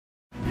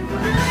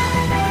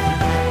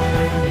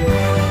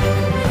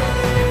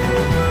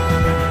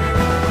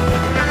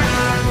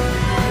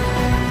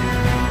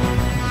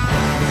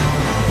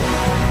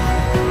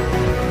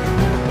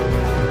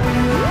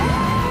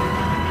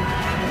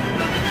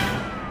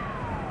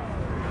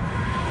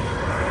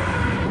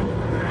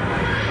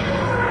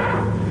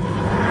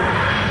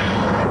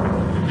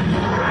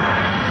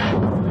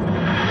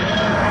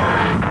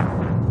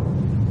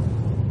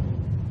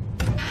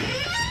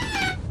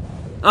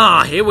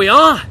Ah, here we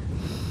are.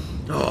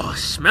 Oh,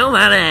 smell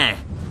that air.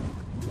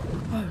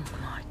 Oh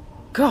my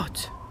God.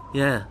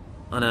 Yeah,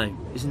 I know.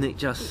 Isn't it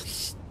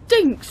just...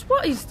 Stinks.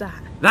 What is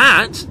that?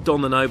 That,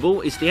 Don the Noble,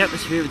 is the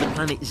atmosphere of the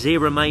planet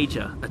Zero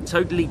Major, a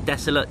totally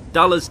desolate,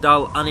 dull as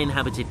dull,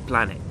 uninhabited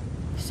planet.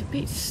 It's a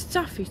bit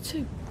stuffy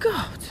too.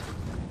 God.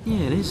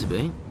 Yeah, it is a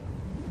bit.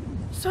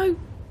 So,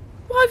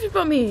 why have you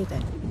brought me here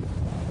then?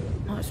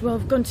 Might as well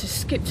have gone to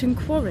Skipton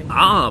Quarry.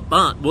 Ah,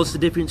 but what's the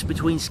difference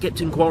between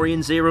Skipton Quarry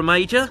and Zero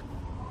Major?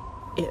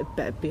 It'd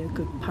better be a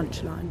good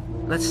punchline.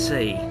 Let's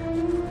see.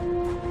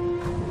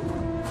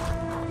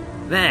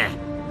 There.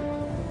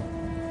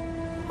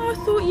 I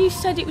thought you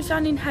said it was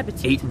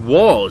uninhabited. It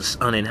was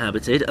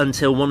uninhabited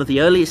until one of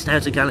the earliest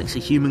out-of-galaxy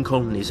human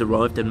colonies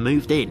arrived and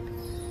moved in.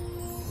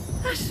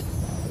 That's...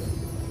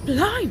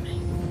 Blimey.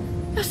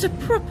 That's a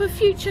proper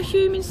future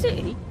human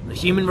city? The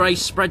human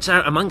race spreads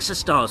out amongst the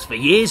stars for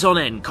years on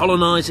end,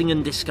 colonising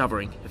and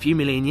discovering. A few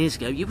million years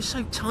ago, you were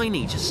so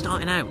tiny, just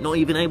starting out, not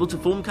even able to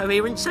form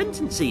coherent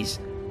sentences.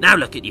 Now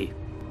look at you,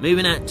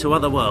 moving out to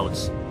other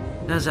worlds.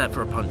 How's that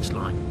for a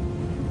punchline?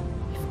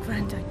 If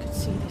Grandad could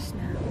see this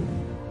now.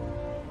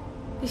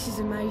 This is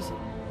amazing.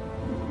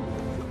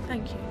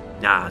 Thank you.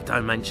 Ah,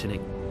 don't mention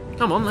it.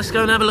 Come on, let's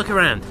go and have a look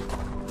around.